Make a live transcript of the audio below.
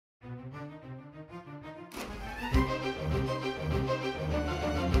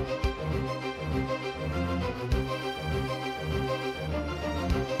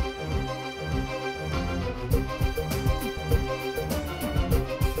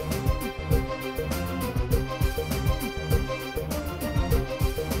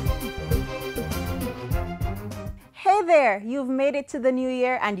there, you've made it to the new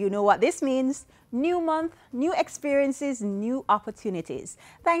year and you know what this means. New month, new experiences, new opportunities.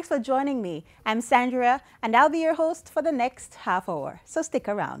 Thanks for joining me. I'm Sandra and I'll be your host for the next half hour, so stick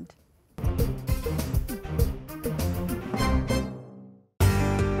around.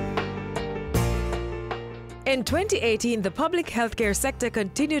 In 2018, the public healthcare sector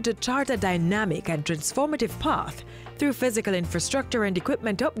continued to chart a dynamic and transformative path through physical infrastructure and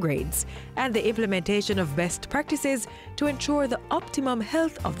equipment upgrades and the implementation of best practices to ensure the optimum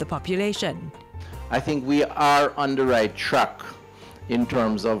health of the population. I think we are on the right track in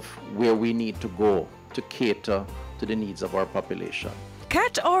terms of where we need to go to cater to the needs of our population.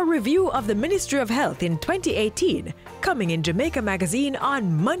 Catch our review of the Ministry of Health in 2018, coming in Jamaica Magazine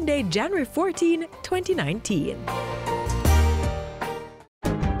on Monday, January 14, 2019.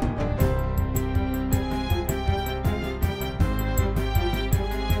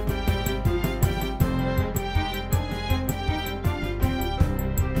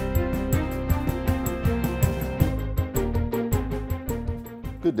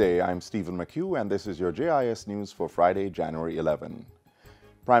 Good day, I'm Stephen McHugh, and this is your JIS News for Friday, January 11.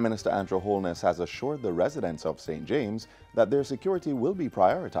 Prime Minister Andrew Holness has assured the residents of St. James that their security will be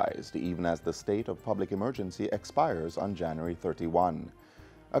prioritized even as the state of public emergency expires on January 31.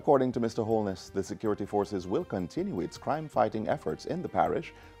 According to Mr. Holness, the security forces will continue its crime-fighting efforts in the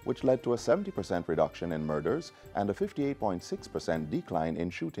parish, which led to a 70% reduction in murders and a 58.6% decline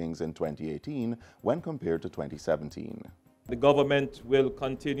in shootings in 2018 when compared to 2017. The government will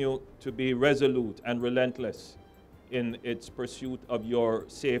continue to be resolute and relentless in its pursuit of your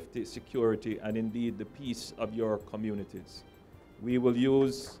safety, security, and indeed the peace of your communities. We will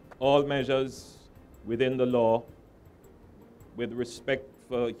use all measures within the law with respect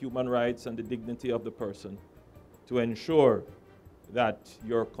for human rights and the dignity of the person to ensure that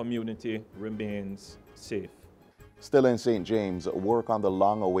your community remains safe. Still in St. James, work on the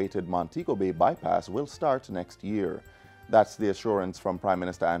long-awaited Montego Bay bypass will start next year. That's the assurance from Prime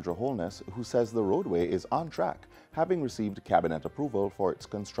Minister Andrew Holness, who says the roadway is on track, having received cabinet approval for its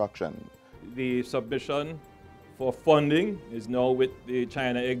construction. The submission for funding is now with the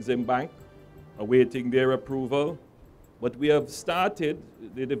China Exim Bank, awaiting their approval. But we have started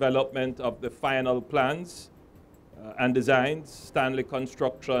the development of the final plans and designs. Stanley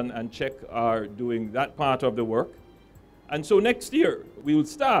Construction and Czech are doing that part of the work. And so next year, we will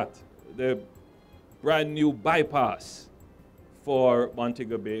start the brand new bypass for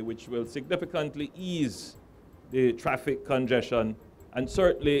Montego Bay, which will significantly ease the traffic congestion and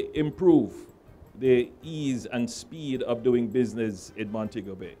certainly improve the ease and speed of doing business in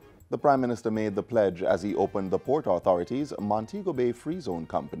Montego Bay. The Prime Minister made the pledge as he opened the Port Authority's Montego Bay Free Zone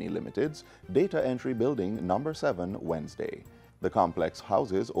Company Limited's Data Entry Building No. 7 Wednesday. The complex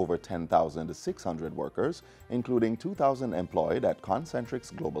houses over 10,600 workers, including 2,000 employed at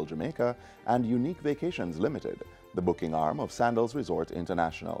Concentrix Global Jamaica and Unique Vacations Limited, the booking arm of Sandals Resort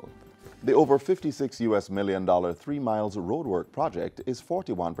International. The over $56 million 3 miles roadwork project is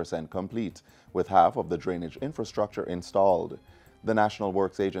 41% complete, with half of the drainage infrastructure installed. The National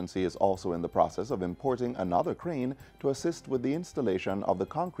Works Agency is also in the process of importing another crane to assist with the installation of the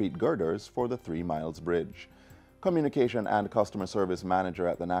concrete girders for the 3 miles bridge. Communication and Customer Service Manager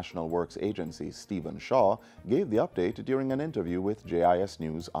at the National Works Agency, Stephen Shaw, gave the update during an interview with JIS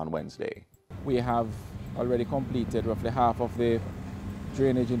News on Wednesday. We have already completed roughly half of the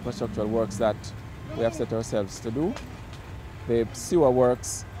drainage infrastructural works that we have set ourselves to do. The sewer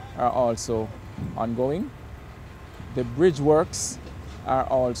works are also ongoing. The bridge works are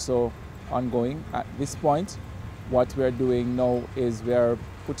also ongoing. At this point, what we're doing now is we're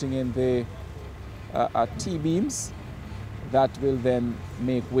putting in the T-beams that will then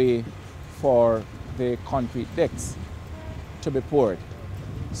make way for the concrete decks to be poured.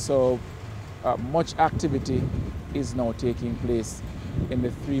 So much activity is now taking place in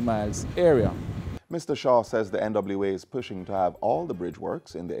the 3 miles area. Mr. Shaw says the NWA is pushing to have all the bridge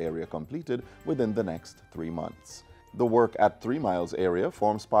works in the area completed within the next 3 months. The work at 3 miles area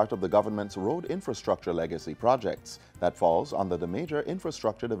forms part of the government's road infrastructure legacy projects that falls under the Major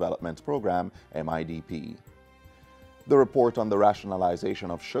Infrastructure Development Program, MIDP. The report on the rationalization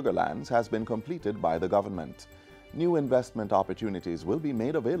of sugarlands has been completed by the government. New investment opportunities will be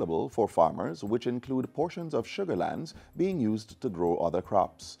made available for farmers, which include portions of sugarlands being used to grow other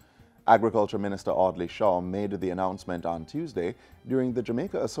crops. Agriculture Minister Audley Shaw made the announcement on Tuesday during the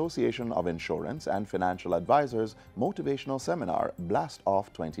Jamaica Association of Insurance and Financial Advisors Motivational Seminar Blast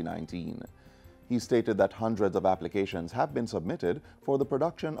Off 2019. He stated that hundreds of applications have been submitted for the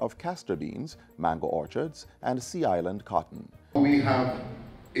production of castor beans, mango orchards, and Sea Island cotton. We have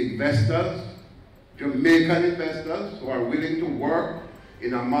investors, Jamaican investors who are willing to work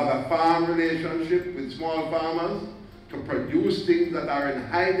in a mother-farm relationship with small farmers to produce things that are in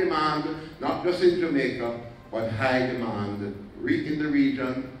high demand, not just in Jamaica, but high demand in the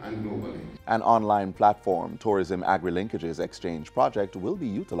region and globally. An online platform, Tourism Agri-Linkages Exchange Project, will be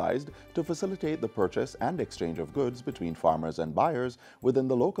utilized to facilitate the purchase and exchange of goods between farmers and buyers within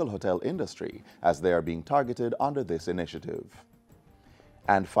the local hotel industry, as they are being targeted under this initiative.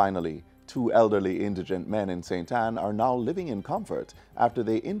 And finally, 2 elderly indigent men in St. Ann are now living in comfort after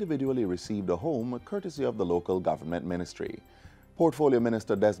they individually received a home courtesy of the local government ministry. Portfolio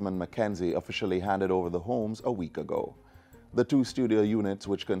Minister Desmond McKenzie officially handed over the homes a week ago. The 2 studio units,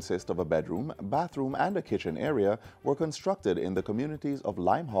 which consist of a bedroom, bathroom and a kitchen area, were constructed in the communities of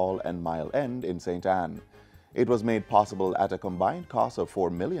Lime Hall and Mile End in St. Ann. It was made possible at a combined cost of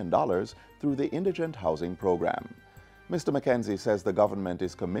 $4 million through the Indigent Housing Program. Mr. McKenzie says the government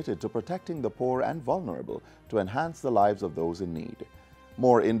is committed to protecting the poor and vulnerable to enhance the lives of those in need.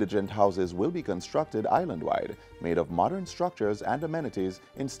 More indigent houses will be constructed island-wide, made of modern structures and amenities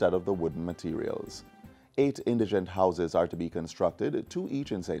instead of the wooden materials. 8 indigent houses are to be constructed, 2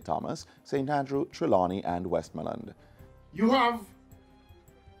 each in St. Thomas, St. Andrew, Trelawney, and Westmoreland. You have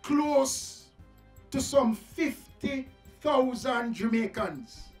close to some 50,000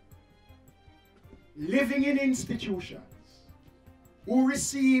 Jamaicans living in institutions who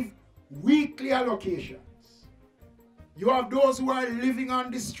receive weekly allocations. You have those who are living on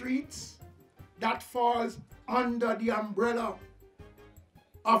the streets that falls under the umbrella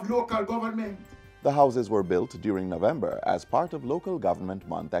of local government. The houses were built during November as part of Local Government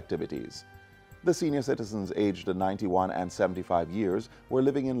Month activities. The senior citizens aged 91 and 75 years were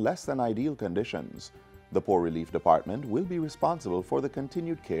living in less than ideal conditions. The Poor Relief Department will be responsible for the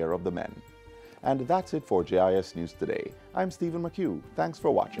continued care of the men. And that's it for JIS News Today. I'm Stephen McHugh. Thanks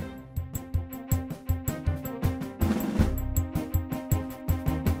for watching.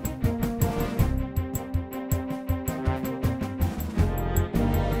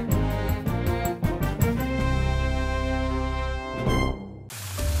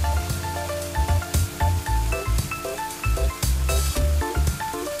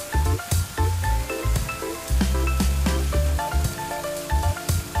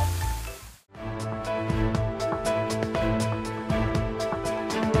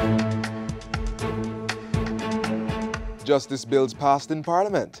 Justice bills passed in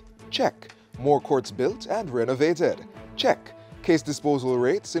Parliament? Check. More courts built and renovated? Check. Case disposal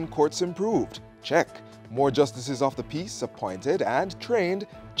rates in courts improved? Check. More justices of the peace appointed and trained?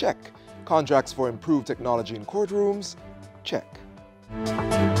 Check. Contracts for improved technology in courtrooms? Check.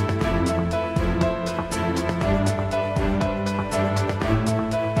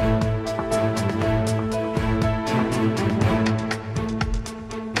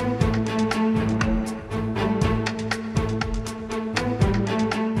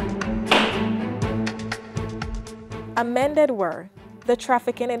 Amended were the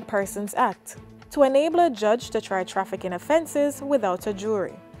Trafficking in Persons Act, to enable a judge to try trafficking offenses without a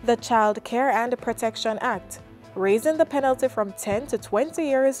jury, the Child Care and Protection Act, raising the penalty from 10 to 20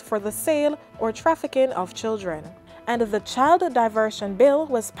 years for the sale or trafficking of children, and the Child Diversion Bill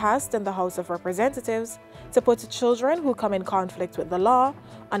was passed in the House of Representatives to put children who come in conflict with the law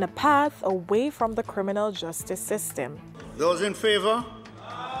on a path away from the criminal justice system. Those in favor?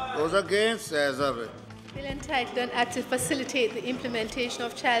 Those against? As of it. Bill entitled an act to facilitate the implementation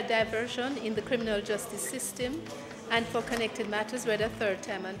of child diversion in the criminal justice system and for connected matters read a third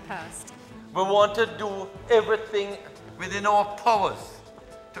time and passed. We want to do everything within our powers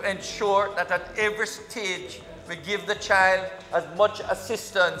to ensure that at every stage we give the child as much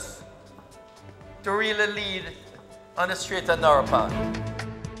assistance to really lead on a straight and narrow path.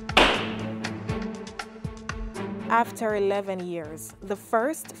 After 11 years, the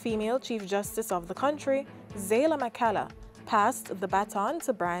first female Chief Justice of the country, Zayla McCalla, passed the baton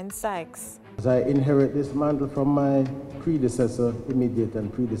to Brian Sykes. As I inherit this mantle from my predecessor, immediate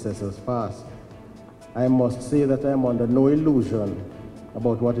and predecessors past, I must say that I am under no illusion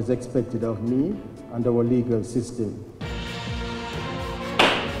about what is expected of me and our legal system.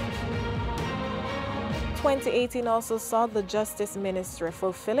 2018 also saw the Justice Ministry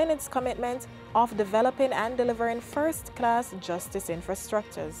fulfilling its commitment of developing and delivering first-class justice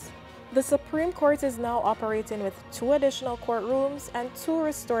infrastructures. The Supreme Court is now operating with 2 additional courtrooms and 2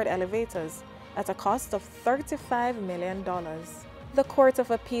 restored elevators at a cost of $35 million. The Court of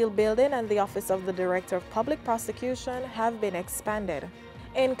Appeal building and the Office of the Director of Public Prosecution have been expanded.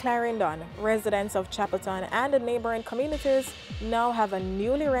 In Clarendon, residents of Chapelton and the neighboring communities now have a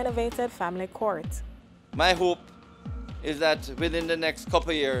newly renovated family court. My hope is that within the next couple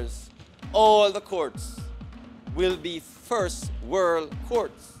of years, all the courts will be first world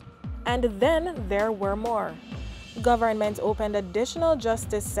courts. And then there were more. Government opened additional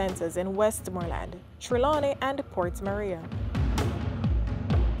justice centers in Westmoreland, Trelawney, and Port Maria.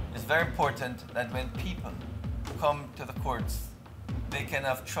 It's very important that when people come to the courts, they can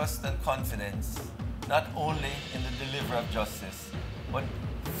have trust and confidence, not only in the delivery of justice, but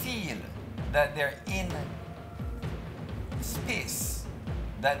feel that they're in space,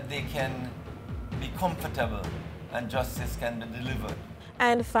 that they can be comfortable and justice can be delivered.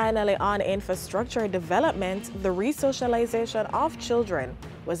 And finally, on infrastructure development, the resocialization of children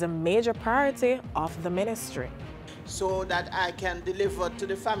was a major priority of the ministry. So that I can deliver to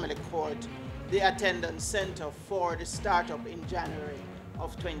the family court the attendance center for the startup in January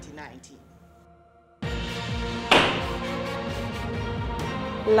of 2019.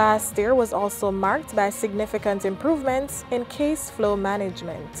 Last year was also marked by significant improvements in case flow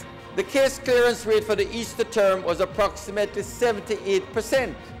management. The case clearance rate for the Easter term was approximately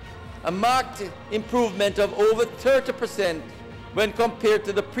 78%, a marked improvement of over 30% when compared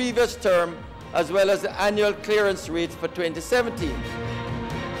to the previous term, as well as the annual clearance rates for 2017.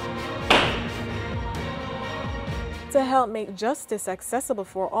 To help make justice accessible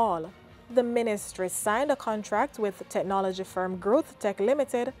for all, the ministry signed a contract with technology firm Growth Tech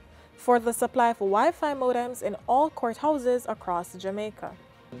Limited for the supply of Wi-Fi modems in all courthouses across Jamaica.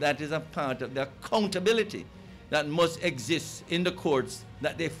 That is a part of the accountability that must exist in the courts,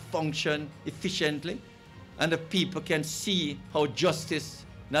 that they function efficiently and the people can see how justice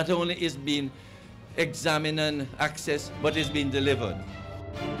not only is being examined and accessed, but is being delivered.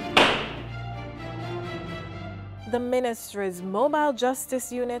 The ministry's mobile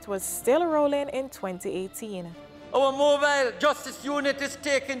justice unit was still rolling in 2018. Our mobile justice unit is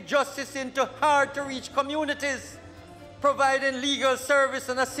taking justice into hard-to-reach communities, providing legal service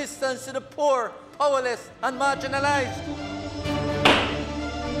and assistance to the poor, powerless, and marginalized.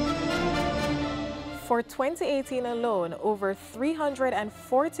 For 2018 alone, over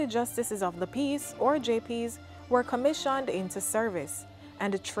 340 justices of the peace, or JPs, were commissioned into service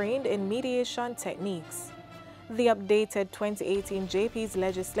and trained in mediation techniques. The updated 2018 JP's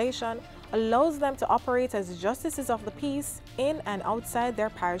legislation allows them to operate as justices of the peace in and outside their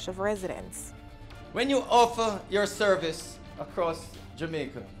parish of residence. When you offer your service across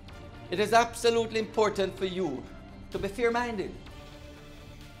Jamaica, it is absolutely important for you to be fair-minded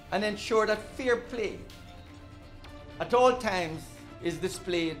and ensure that fair play at all times is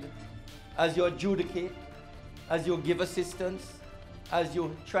displayed as you adjudicate, as you give assistance, as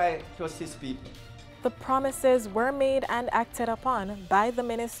you try to assist people. The promises were made and acted upon by the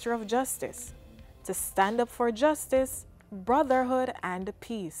Ministry of Justice to stand up for justice, brotherhood, and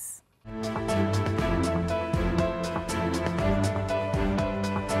peace.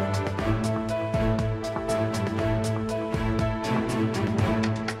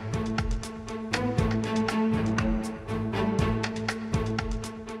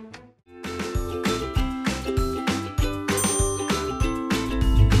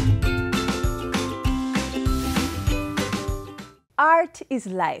 Art is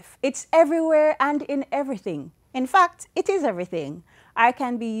life. It's everywhere and in everything. In fact, it is everything. Art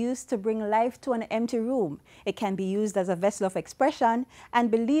can be used to bring life to an empty room. It can be used as a vessel of expression,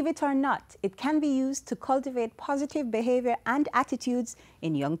 and believe it or not, it can be used to cultivate positive behavior and attitudes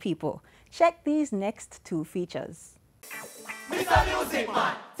in young people. Check these next two features. Mr. Music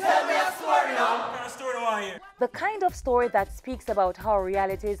Man, tell me a story now. What kind of story do I hear? The kind of story that speaks about how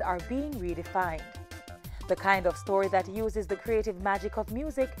realities are being redefined. The kind of story that uses the creative magic of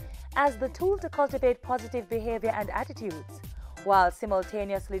music as the tool to cultivate positive behavior and attitudes, while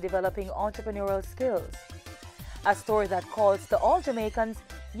simultaneously developing entrepreneurial skills. A story that calls to all Jamaicans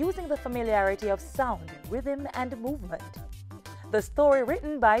using the familiarity of sound, rhythm, and movement. The story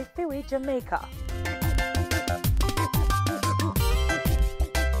written by Fiwi Jamaica.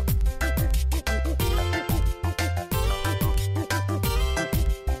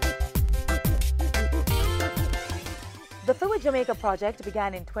 The Fiwi Jamaica project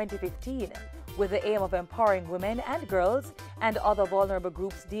began in 2015 with the aim of empowering women and girls and other vulnerable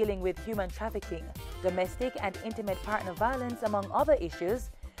groups dealing with human trafficking, domestic and intimate partner violence, among other issues,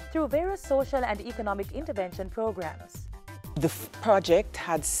 through various social and economic intervention programs. The project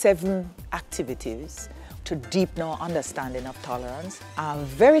had 7 activities to deepen our understanding of tolerance. A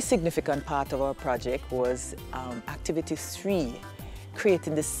very significant part of our project was activity 3,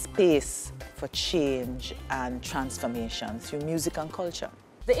 creating the space for change and transformation through music and culture.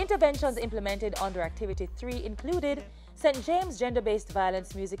 The interventions implemented under Activity 3 included St. James Gender-Based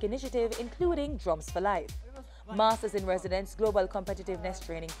Violence Music Initiative, including Drums for Life, Masters in Residence Global Competitiveness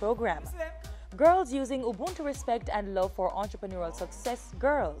Training Program. Girls using Ubuntu Respect and Love for Entrepreneurial Success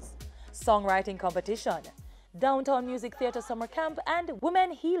Girls. Songwriting Competition. Downtown Music Theatre Summer Camp and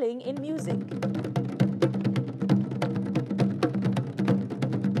Women Healing in Music.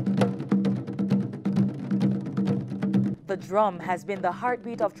 The drum has been the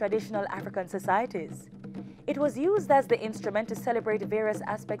heartbeat of traditional African societies. It was used as the instrument to celebrate various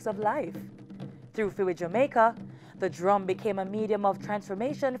aspects of life. Through Fiwi Jamaica, the drum became a medium of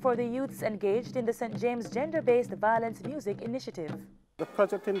transformation for the youths engaged in the St. James Gender-Based Violence Music Initiative. The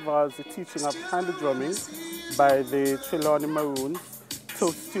project involves the teaching of hand drumming by the Trelawney Maroons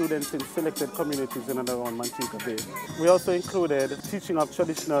to students in selected communities in and around Montego Bay. We also included teaching of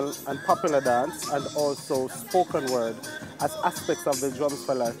traditional and popular dance and also spoken word as aspects of the Drums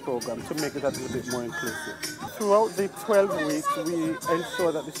for Life program to make it a little bit more inclusive. Throughout the 12 weeks, we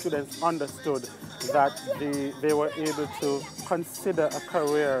ensured that the students understood that they were able to consider a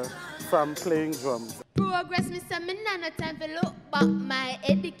career from playing drums. Progress, Mr. No time to look, but my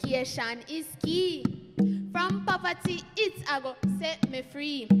education is key. From poverty, it's a go set me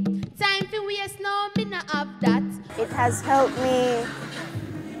free. Time for waste, no, me not have that. It has helped me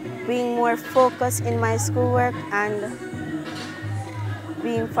being more focused in my schoolwork and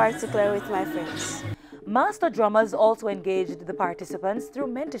being particular with my friends. Master drummers also engaged the participants through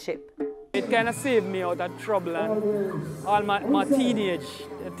mentorship. It kind of saved me out of trouble, and all my teenage,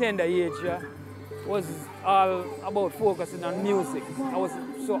 tender age was all about focusing on music. I was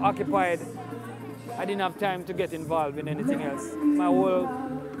so occupied, I didn't have time to get involved in anything else. My whole,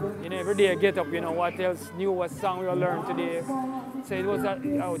 every day I get up, what else new, what song we will learn today. So it was a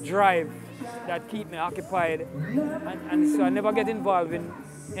drive that kept me occupied, and so I never get involved in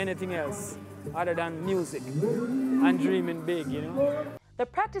anything else other than music and dreaming big, The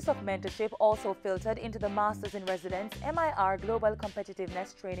practice of mentorship also filtered into the Masters in Residence MIR Global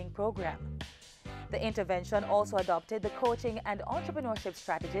Competitiveness Training Program. The intervention also adopted the coaching and entrepreneurship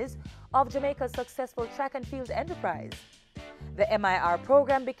strategies of Jamaica's successful track and field enterprise. The MIR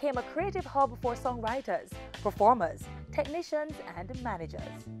program became a creative hub for songwriters, performers, technicians, and managers.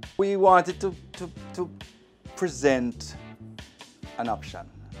 We wanted to present an option,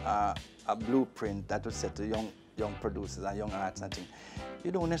 a blueprint that would set to young producers and young artists and things.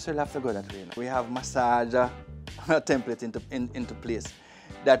 You don't necessarily have to go that way. We have massage a template into place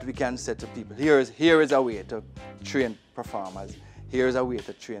that we can set to people. Here is a way to train performers. Here is a way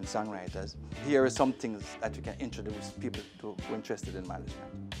to train songwriters. Here are some things that we can introduce people who are interested in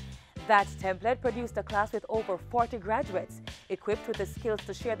management. That template produced a class with over 40 graduates, equipped with the skills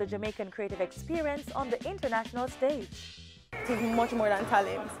to share the Jamaican creative experience on the international stage. It is much more than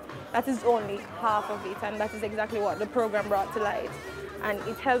talent. That is only half of it, and that is exactly what the program brought to light. And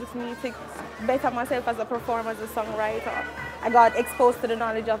it helps me to better myself as a performer, as a songwriter. I got exposed to the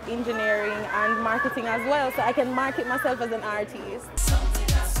knowledge of engineering and marketing as well, so I can market myself as an artist.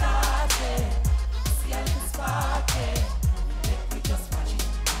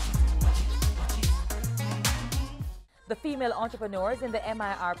 The female entrepreneurs in the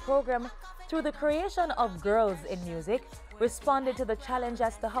MIR program, through the creation of Girls in Music, responded to the challenge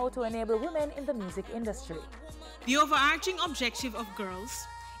as to how to enable women in the music industry. The overarching objective of Girls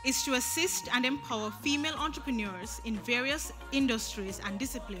is to assist and empower female entrepreneurs in various industries and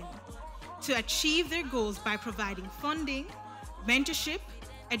disciplines to achieve their goals by providing funding, mentorship,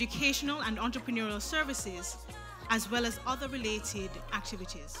 educational and entrepreneurial services, as well as other related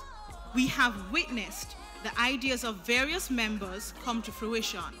activities. We have witnessed the ideas of various members come to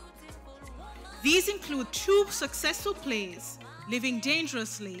fruition. These include 2 successful plays, Living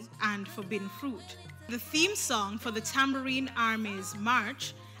Dangerously and Forbidden Fruit. The theme song for the Tambourine Army's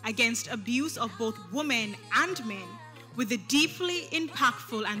march against abuse of both women and men, with the deeply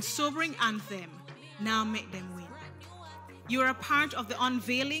impactful and sobering anthem, Now Make Them Win. You are a part of the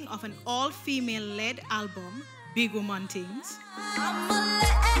unveiling of an all-female-led album, Big Woman Things.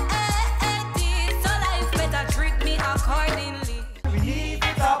 We need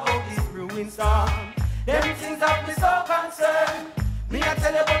to talk about this brewing storm. Them things that me so concerned. Me I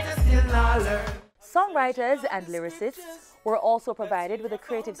tell you but you still not learn. Songwriters and lyricists were also provided with a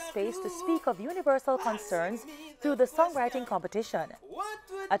creative space to speak of universal concerns through the songwriting competition.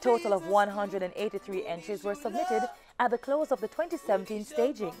 A total of 183 entries were submitted at the close of the 2017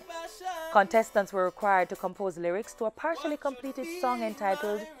 staging. Contestants were required to compose lyrics to a partially completed song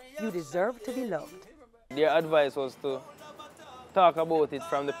entitled You Deserve to Be Loved. Their advice was to talk about it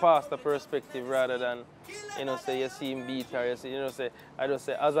from the pastor perspective rather than, say you see him beat or I just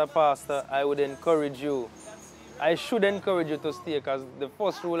say, as a pastor, I would encourage you. I should encourage you to stay, because the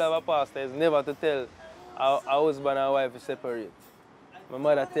first rule of a pastor is never to tell our husband and wife separate. My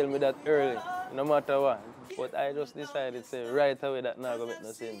mother tell me that early, no matter what. But I just decided to say right away that not gonna make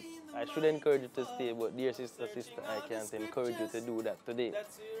no sense. I should encourage you to stay, but dear sister, I can't encourage you to do that today.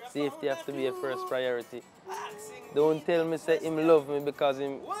 Safety has to be a first priority. Don't tell me say him love me because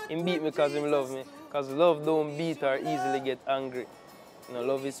him beat me because him love me. Because love don't beat or easily get angry. You know,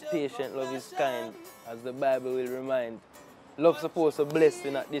 love is patient, love is kind, as the Bible will remind. Love supposed to bless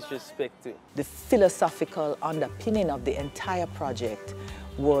you, not disrespect you. The philosophical underpinning of the entire project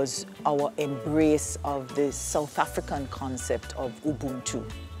was our embrace of the South African concept of Ubuntu.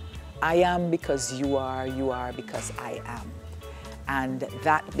 I am because you are because I am. And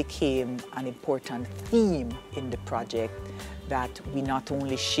that became an important theme in the project that we not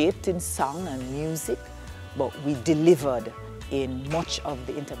only shaped in song and music, but we delivered in much of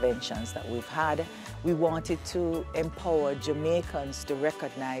the interventions that we've had. We wanted to empower Jamaicans to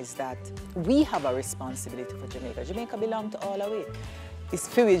recognize that we have a responsibility for Jamaica. Jamaica belongs to all of it. It's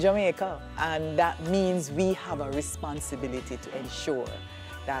free Jamaica, and that means we have a responsibility to ensure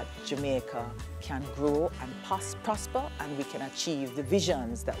that Jamaica can grow and prosper, and we can achieve the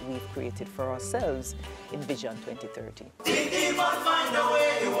visions that we've created for ourselves in Vision 2030. Find a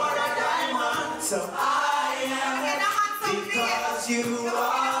way, you are a diamond, so I am because you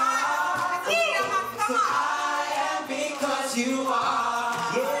are. So I am because you are.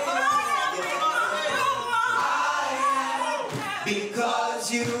 I am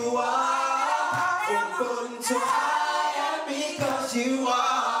because you are. Ubuntu, I am because you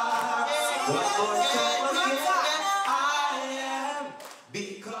are. One more time again. I am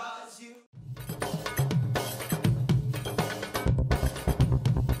because you.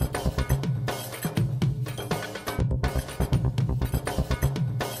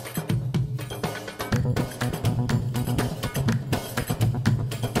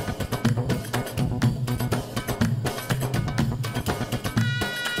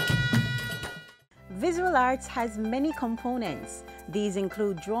 Visual arts has many components. These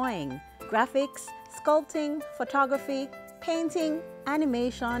include drawing, graphics, sculpting, photography, painting,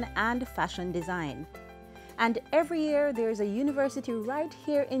 animation, and fashion design. And every year there's a university right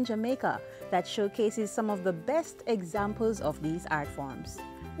here in Jamaica that showcases some of the best examples of these art forms.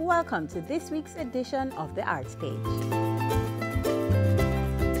 Welcome to this week's edition of the Arts Page.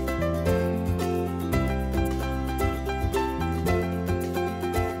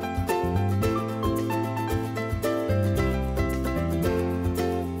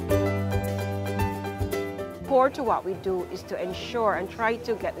 Core to what we do is to ensure and try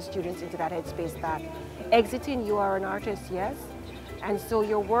to get the students into that headspace that exiting, you are an artist, yes, and so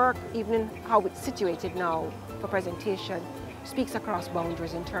your work, even how it's situated now for presentation, speaks across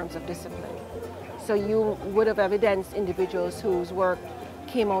boundaries in terms of discipline. So you would have evidenced individuals whose work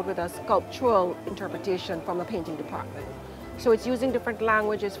came out with a sculptural interpretation from a painting department. So it's using different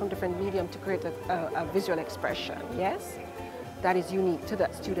languages from different medium to create a visual expression, yes, that is unique to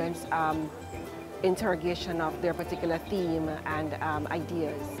that student's interrogation of their particular theme and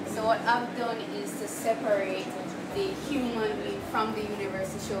ideas. So what I've done is to separate the human being from the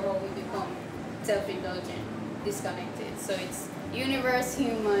universe to show how we become self-indulgent, disconnected. So it's universe,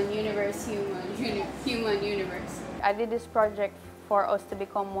 human, universe, human, human, universe. I did this project for us to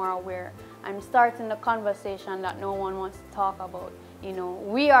become more aware. I'm starting the conversation that no one wants to talk about. You know,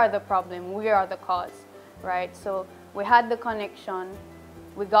 we are the problem, we are the cause, right? So we had the connection,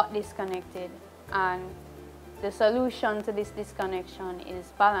 we got disconnected, and the solution to this disconnection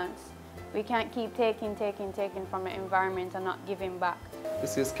is balance. We can't keep taking from the environment and not giving back.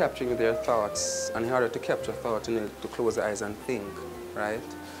 This is capturing their thoughts, and in order to capture thoughts, you need to close the eyes and think, right?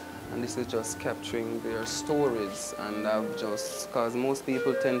 And this is just capturing their stories, and because most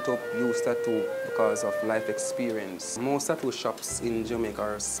people tend to use tattoo because of life experience. Most tattoo shops in Jamaica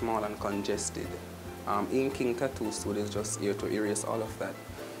are small and congested. Inking tattoo studios just here to erase all of that.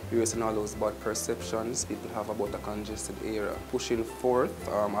 Erasing all those bad perceptions people have about a congested area. Pushing forth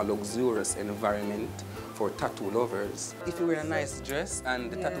a luxurious environment for tattoo lovers. If you wear a nice dress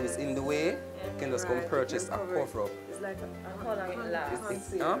and the tattoo is in the way, you can just come purchase a cover-up. It's like how long it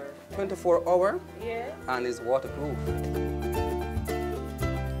lasts? It's 24 hours, yeah, and it's waterproof.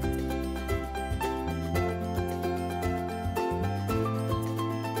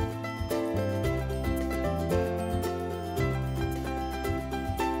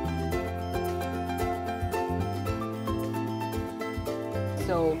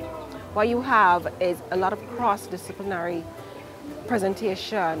 So what you have is a lot of cross-disciplinary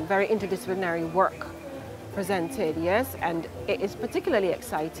presentation, very interdisciplinary work presented, yes, and it is particularly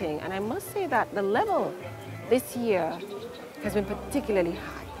exciting. And I must say that the level this year has been particularly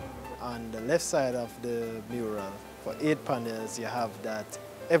high. On the left side of the mural, for 8 panels, you have that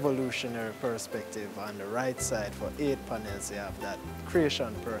evolutionary perspective. On the right side, for 8 panels, you have that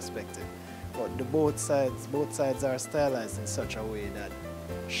creation perspective. But both sides are stylized in such a way that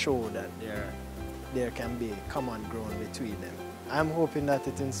show that there can be common ground between them. I'm hoping that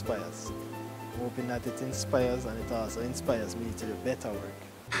it inspires. I'm hoping that it inspires, and it also inspires me to do better work.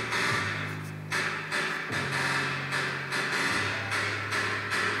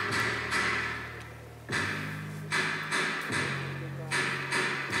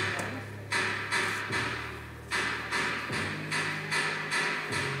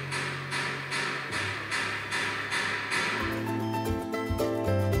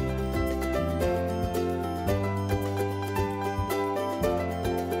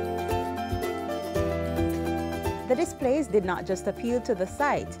 The displays did not just appeal to the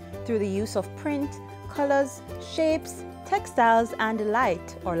sight through the use of print, colors, shapes, textiles, and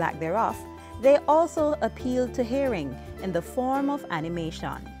light, or lack thereof. They also appealed to hearing in the form of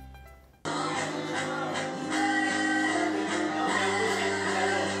animation.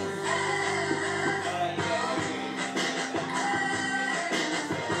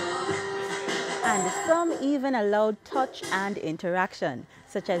 And some even allowed touch and interaction,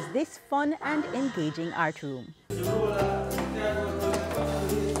 such as this fun and engaging art room.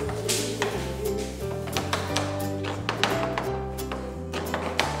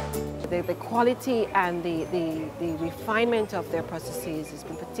 The quality and the refinement of their processes has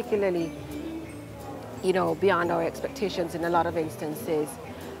been particularly, beyond our expectations in a lot of instances.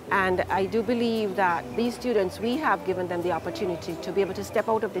 And I do believe that these students, we have given them the opportunity to be able to step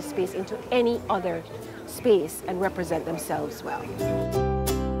out of this space into any other space and represent themselves well.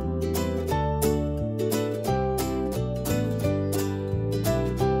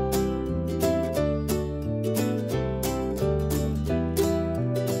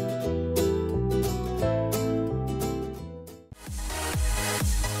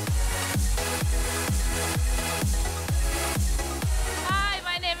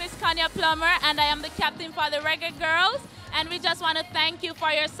 And I am the captain for the Reggae Girls, and we just want to thank you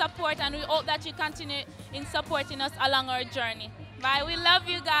for your support, and we hope that you continue in supporting us along our journey. Bye, we love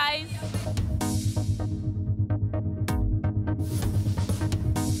you guys.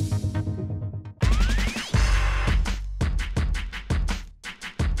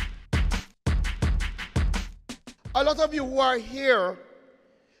 A lot of you who are here,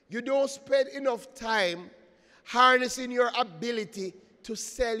 you don't spend enough time harnessing your ability to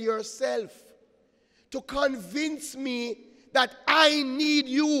sell yourself, to convince me that I need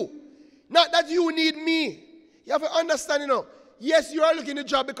you, not that you need me. You have to understand, yes, you are looking at a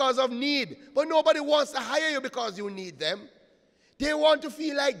job because of need, but nobody wants to hire you because you need them. They want to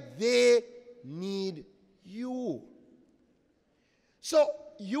feel like they need you. So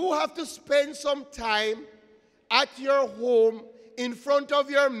you have to spend some time at your home in front of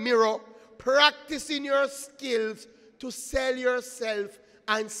your mirror, practicing your skills to sell yourself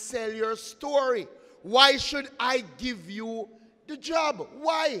and sell your story. Why should I give you the job?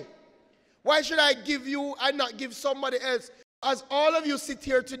 Why? Why should I give you and not give somebody else? As all of you sit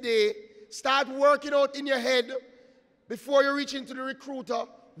here today, start working out in your head before you reach into the recruiter,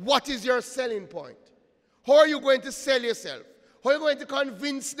 what is your selling point? How are you going to sell yourself? How are you going to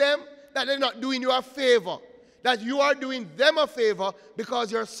convince them that they're not doing you a favor, that you are doing them a favor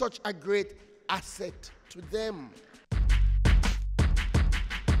because you're such a great asset to them?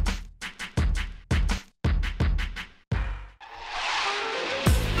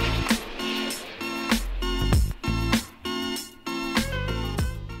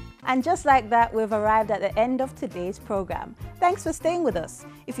 And just like that, we've arrived at the end of today's program. Thanks for staying with us.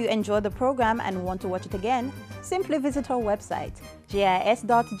 If you enjoyed the program and want to watch it again, simply visit our website,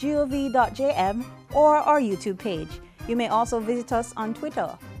 gis.gov.jm, or our YouTube page. You may also visit us on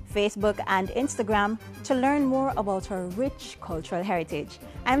Twitter, Facebook, and Instagram to learn more about our rich cultural heritage.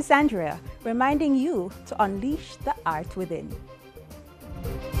 I'm Sandra, reminding you to unleash the art within.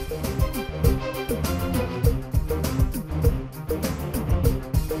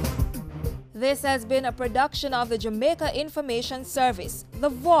 This has been a production of the Jamaica Information Service, the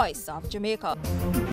voice of Jamaica.